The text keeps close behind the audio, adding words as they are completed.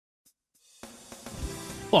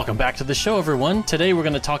Welcome back to the show, everyone. Today we're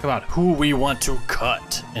going to talk about who we want to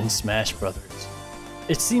cut in Smash Brothers.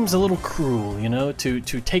 It seems a little cruel, you know, to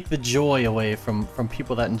take the joy away from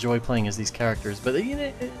people that enjoy playing as these characters, but you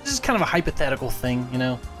know, it's just kind of a hypothetical thing, you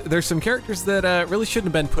know? There's some characters that really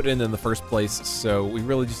shouldn't have been put in the first place, so we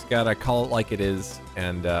really just gotta call it like it is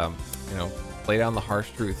and, you know, lay down the harsh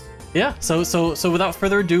truth. Yeah, so without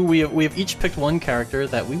further ado, we have each picked one character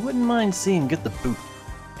that we wouldn't mind seeing get the boot.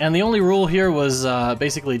 And the only rule here was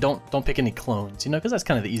basically don't pick any clones, you know, because that's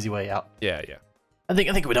kind of the easy way out. Yeah. I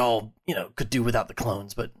think we'd all, you know, could do without the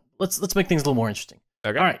clones, but let's make things a little more interesting.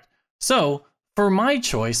 Okay. All right. So for my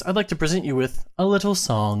choice, I'd like to present you with a little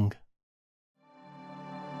song.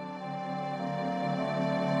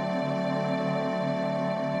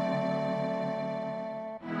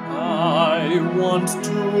 I want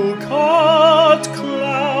to cut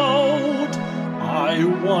Cloud. I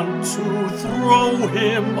want to throw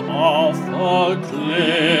him off a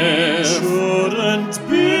cliff. Shouldn't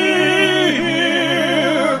be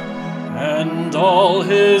here, and all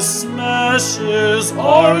his smashes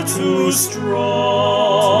are too strong.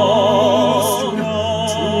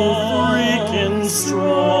 Too freaking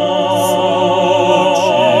strong.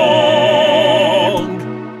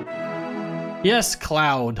 Yes,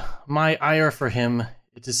 Cloud. My ire for him,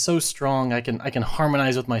 it is so strong I can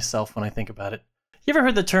harmonize with myself when I think about it. You ever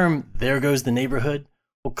heard the term, there goes the neighborhood?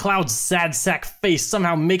 Well, Cloud's sad sack face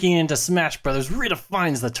somehow making it into Smash Brothers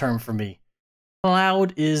redefines the term for me.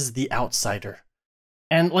 Cloud is the outsider.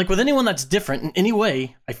 And like with anyone that's different in any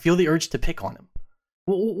way, I feel the urge to pick on him.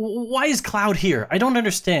 Why is Cloud here? I don't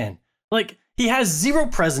understand. Like, he has zero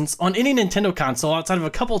presence on any Nintendo console outside of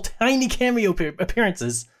a couple tiny cameo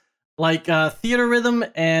appearances, like Theater Rhythm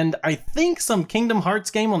and I think some Kingdom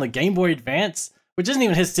Hearts game on the Game Boy Advance, which isn't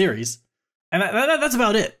even his series. And that's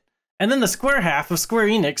about it. And then the Square half of Square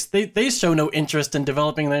Enix, they show no interest in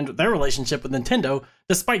developing their relationship with Nintendo,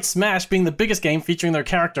 despite Smash being the biggest game featuring their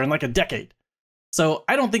character in like a decade. So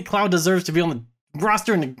I don't think Cloud deserves to be on the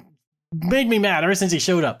roster, and it made me mad ever since he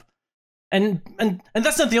showed up. And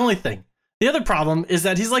that's not the only thing. The other problem is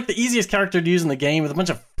that he's like the easiest character to use in the game with a bunch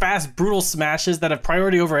of fast, brutal smashes that have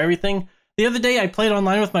priority over everything. The other day I played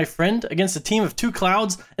online with my friend against a team of 2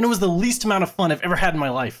 Clouds, and it was the least amount of fun I've ever had in my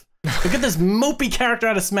life. So get this mopey character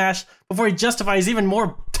out of Smash before he justifies even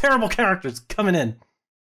more terrible characters coming in.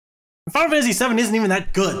 Final Fantasy VII isn't even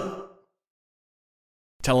that good.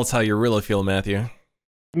 Tell us how you really feel, Matthew.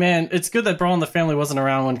 Man, it's good that Brawl in the Family wasn't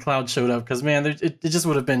around when Cloud showed up, because man, it just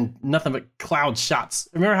would have been nothing but Cloud shots.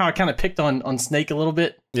 Remember how I kind of picked on Snake a little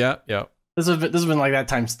bit? Yeah. This would have been like that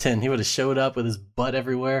times 10. He would have showed up with his butt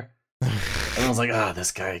everywhere. And I was like,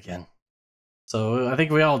 this guy again. So I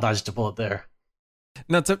think we all dodged a bullet there.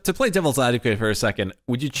 Now, to play devil's advocate for a second,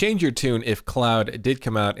 would you change your tune if Cloud did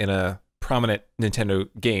come out in a prominent Nintendo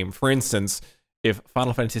game? For instance, if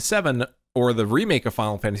Final Fantasy VII or the remake of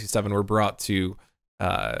Final Fantasy VII were brought to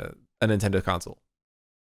a Nintendo console?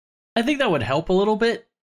 I think that would help a little bit,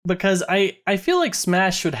 because I feel like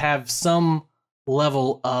Smash should have some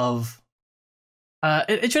level of...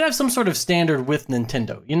 it should have some sort of standard with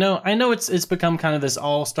Nintendo. You know, I know it's become kind of this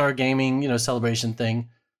all-star gaming, you know, celebration thing,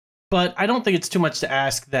 but I don't think it's too much to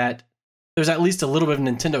ask that there's at least a little bit of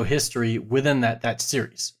Nintendo history within that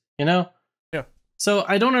series, you know? Yeah. So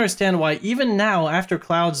I don't understand why even now, after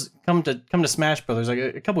Cloud's come to Smash Brothers like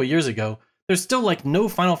a couple of years ago, there's still like no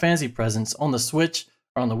Final Fantasy presence on the Switch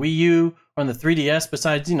or on the Wii U or on the 3DS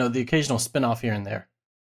besides, you know, the occasional spin-off here and there.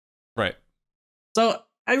 Right. So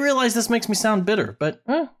I realize this makes me sound bitter, but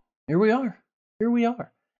here we are. Here we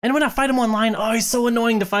are. And when I fight him online, he's so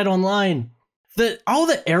annoying to fight online. All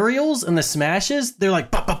the aerials and the smashes, they're like,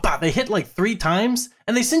 bah, bah, bah. They hit like 3 times,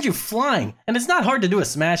 and they send you flying. And it's not hard to do a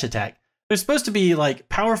smash attack. They're supposed to be like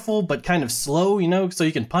powerful, but kind of slow, you know, so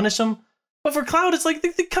you can punish them. But for Cloud, it's like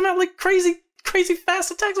they come out like crazy fast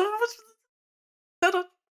attacks. I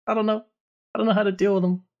don't know. I don't know how to deal with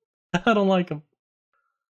them. I don't like them.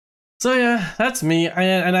 So yeah, that's me.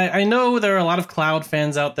 I know there are a lot of Cloud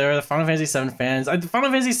fans out there, the Final Fantasy VII fans. Final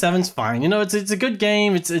Fantasy VII's fine. You know, it's a good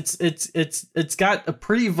game. It's got a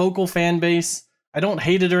pretty vocal fan base. I don't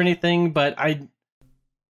hate it or anything, but you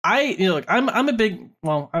know, look, I'm a big,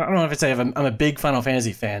 well, I don't know if I'd say I'm a big Final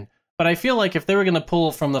Fantasy fan, but I feel like if they were going to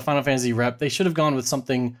pull from the Final Fantasy rep, they should have gone with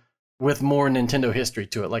something with more Nintendo history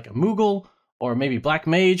to it, like a Moogle or maybe Black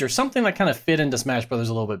Mage or something that kind of fit into Smash Brothers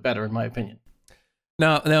a little bit better, in my opinion.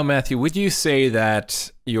 Now, Matthew, would you say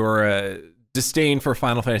that your disdain for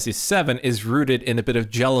Final Fantasy VII is rooted in a bit of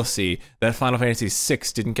jealousy that Final Fantasy VI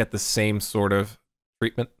didn't get the same sort of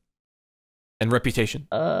treatment and reputation?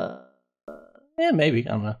 Yeah, maybe.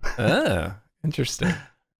 I don't know. Interesting.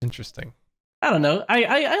 I don't know.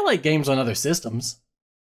 I like games on other systems.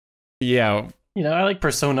 Yeah. You know, I like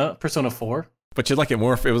Persona 4. But you'd like it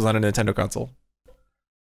more if it was on a Nintendo console.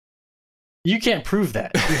 You can't prove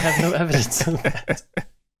that. You have no evidence of that.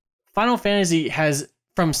 Final Fantasy has,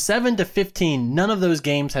 from 7 to 15, none of those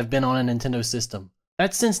games have been on a Nintendo system.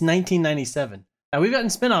 That's since 1997. Now, we've gotten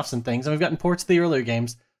spin-offs and things, and we've gotten ports of the earlier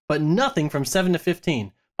games, but nothing from 7 to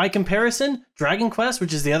 15. By comparison, Dragon Quest,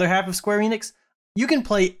 which is the other half of Square Enix, you can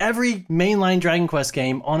play every mainline Dragon Quest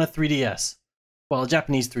game on a 3DS. Well, a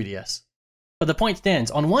Japanese 3DS. But the point stands,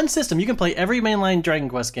 on one system, you can play every mainline Dragon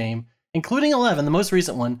Quest game, including 11, the most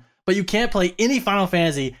recent one, but you can't play any Final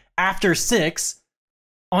Fantasy after 6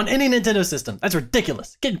 on any Nintendo system. That's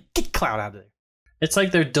ridiculous. Get Cloud out of there. It's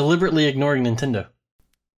like they're deliberately ignoring Nintendo.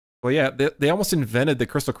 Well, yeah, they almost invented the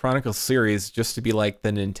Crystal Chronicles series just to be like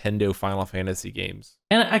the Nintendo Final Fantasy games.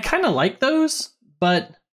 And I kind of like those,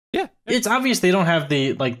 but yeah, it's obvious they don't have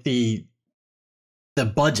the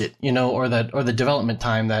budget, you know, or the development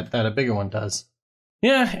time that a bigger one does.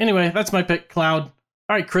 Yeah. Anyway, that's my pick, Cloud. All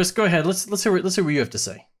right, Chris, go ahead. Let's hear what you have to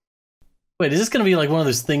say. Wait, is this gonna be like one of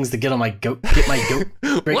those things to get on my goat? Get my goat?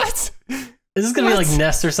 What? Is this gonna be like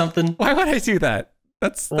Nest or something? Why would I do that?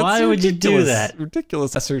 That's why would you do that?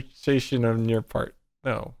 Ridiculous assertion on your part.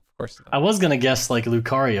 No, of course not. I was gonna guess like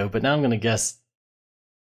Lucario, but now I'm gonna guess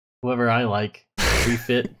whoever I like.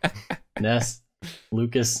 Refit, Nest,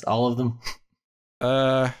 Lucas, all of them.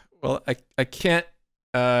 Well, I can't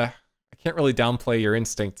really downplay your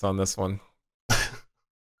instincts on this one.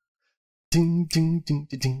 All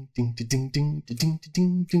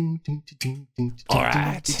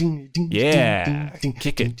right. Yeah.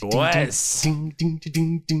 Kick it, boys.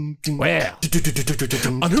 Well,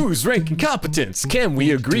 on whose rank and competence can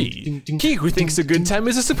we agree? He who thinks a good time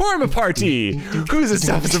is a Superma party. Who's as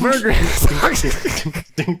tough as a burger?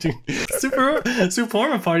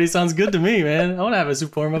 Superma party sounds good to me, man. I want to have a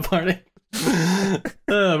Superma party.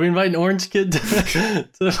 We invite an orange kid to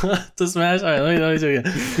smash. All right, let me do it again.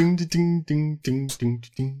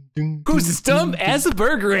 Who's as dumb as a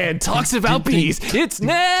burger and talks about bees? It's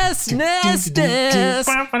Ness.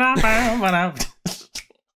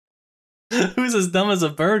 Who's as dumb as a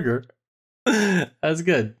burger? That's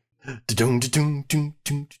good. You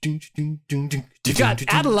got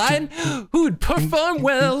Adeline, who'd perform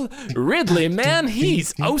well. Ridley, man,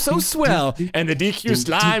 he's oh so swell. And the DQ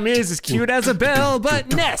slime is as cute as a bell.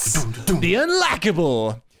 But Ness, the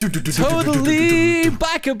unlikable, totally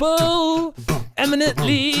bikeable,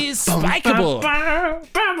 eminently spikeable,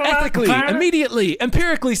 ethically, immediately,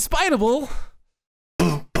 empirically spiteable.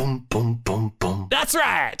 That's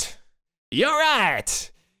right. You're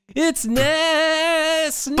right. It's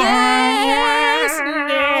Ness.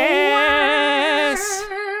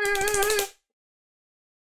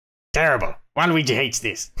 Terrible. Waluigi hates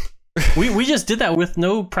this. we just did that with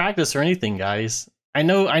no practice or anything, guys. I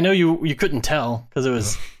know you couldn't tell because it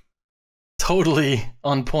was totally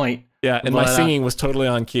on point. Yeah, and my singing was totally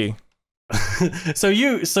on key. so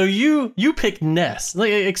you picked Ness.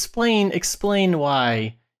 Like, explain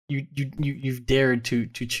why you've dared to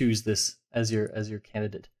choose this as your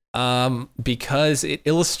candidate. Because it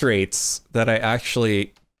illustrates that I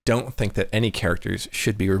actually don't think that any characters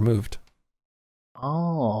should be removed.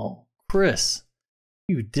 Oh, Chris,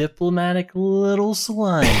 you diplomatic little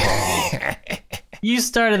slime. You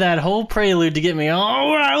started that whole prelude to get me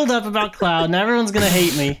all riled up about Cloud, and everyone's gonna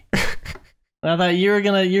hate me. And I thought you were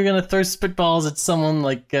gonna throw spitballs at someone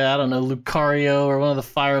like I don't know, Lucario or one of the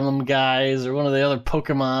Fire Emblem guys or one of the other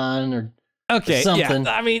Pokemon or. Okay, something.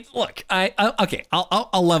 Yeah. I mean, look,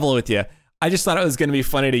 I'll level with you. I just thought it was going to be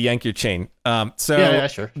funny to yank your chain.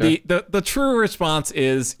 Sure. The true response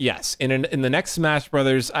is yes. In the next Smash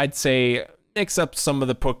Brothers, I'd say mix up some of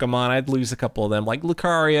the Pokemon. I'd lose a couple of them, like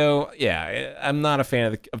Lucario. Yeah, I'm not a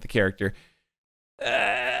fan of the character.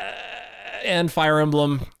 And Fire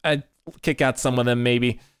Emblem, I'd kick out some of them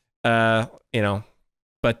maybe. But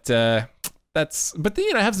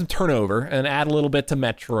have some turnover and add a little bit to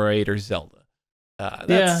Metroid or Zelda.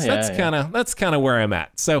 That's kind of where I'm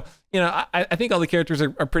at. So, I think all the characters are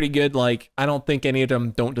pretty good. Like, I don't think any of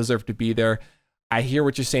them don't deserve to be there. I hear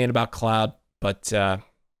what you're saying about Cloud, but this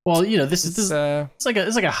is it's like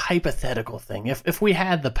a hypothetical thing. If we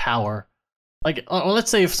had the power, like,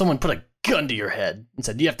 let's say if someone put a gun to your head and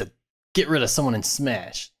said you have to get rid of someone in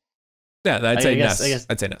Smash. Yeah, I'd say Ness.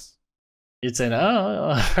 I'd say Ness. You'd say no.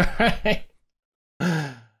 All right.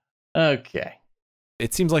 Okay.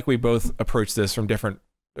 It seems like we both approach this from different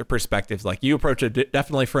perspectives. Like, you approach it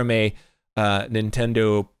definitely from a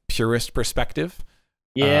Nintendo purist perspective.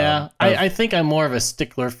 Yeah, I think I'm more of a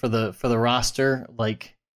stickler for the roster,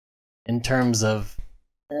 like in terms of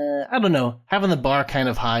I don't know, having the bar kind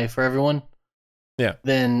of high for everyone. Yeah.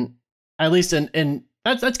 Then at least in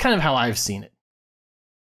that's kind of how I've seen it.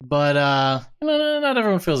 But not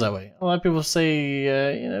everyone feels that way. A lot of people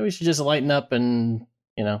say we should just lighten up and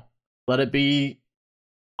let it be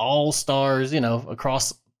all stars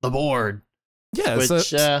across the board. Yeah, which,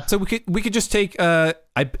 so we could just take I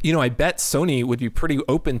bet Sony would be pretty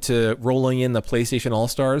open to rolling in the PlayStation All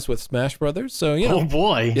Stars with Smash Brothers. So oh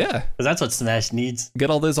boy, yeah, because that's what Smash needs. Get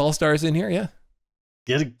all those All Stars in here, yeah.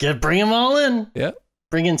 Bring them all in. Yeah,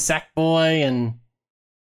 bring in Sackboy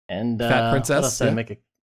and Fat Princess. What else did I make a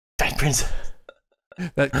Fat Princess?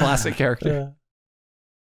 That classic character.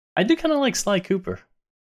 I do kind of like Sly Cooper.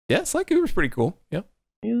 Yeah, Sly Cooper's pretty cool. Yeah.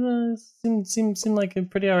 He seemed like a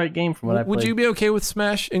pretty alright game from what I played. Would you be okay with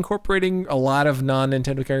Smash incorporating a lot of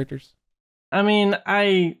non-Nintendo characters? I mean,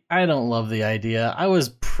 I don't love the idea. I was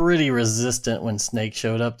pretty resistant when Snake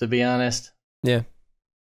showed up, to be honest. Yeah.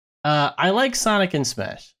 I like Sonic in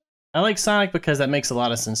Smash. I like Sonic because that makes a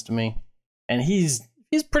lot of sense to me, and he's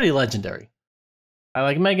pretty legendary. I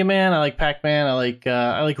like Mega Man. I like Pac-Man.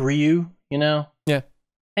 I like Ryu. Yeah.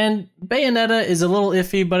 And Bayonetta is a little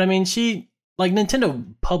iffy, but I mean,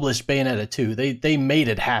 Nintendo published Bayonetta 2. They made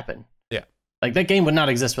it happen. Yeah. Like that game would not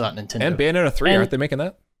exist without Nintendo. And Bayonetta 3, aren't they making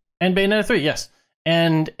that? And Bayonetta 3, yes.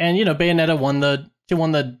 And Bayonetta won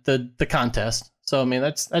the contest. So I mean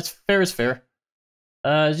that's fair is fair.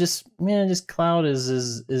 Just Cloud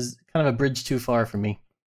is kind of a bridge too far for me.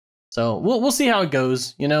 So we'll see how it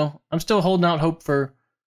goes, I'm still holding out hope for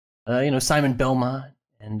Simon Belmont,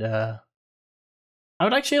 and I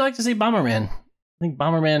would actually like to see Bomberman. I think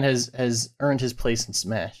Bomberman has earned his place in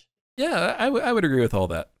Smash. Yeah, I would agree with all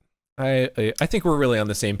that. I think we're really on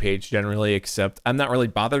the same page generally, except I'm not really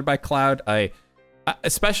bothered by Cloud.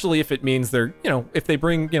 Especially if it means they're, if they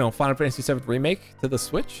bring, Final Fantasy VII Remake to the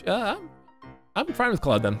Switch, I'm fine with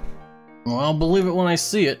Cloud then. Well, I'll believe it when I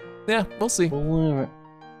see it. Yeah, we'll see. Believe it.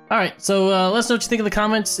 All right, so let us know what you think in the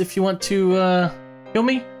comments if you want to kill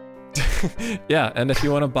me. Yeah, and if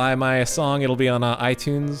you want to buy my song, it'll be on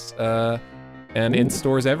iTunes and in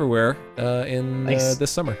stores everywhere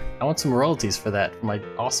this summer. I want some royalties for that, for my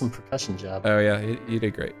awesome percussion job. Oh yeah, you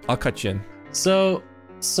did great. I'll cut you in. So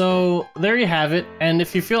there you have it. And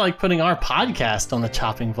if you feel like putting our podcast on the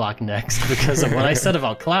chopping block next because of what I said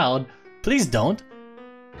about Cloud, please don't.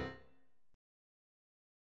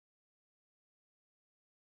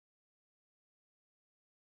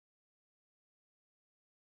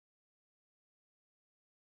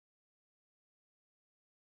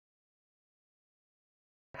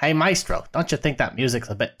 Hey Maestro, don't you think that music's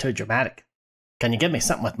a bit too dramatic? Can you give me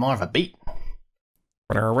something with more of a beat?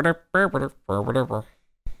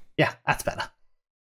 Yeah, that's better.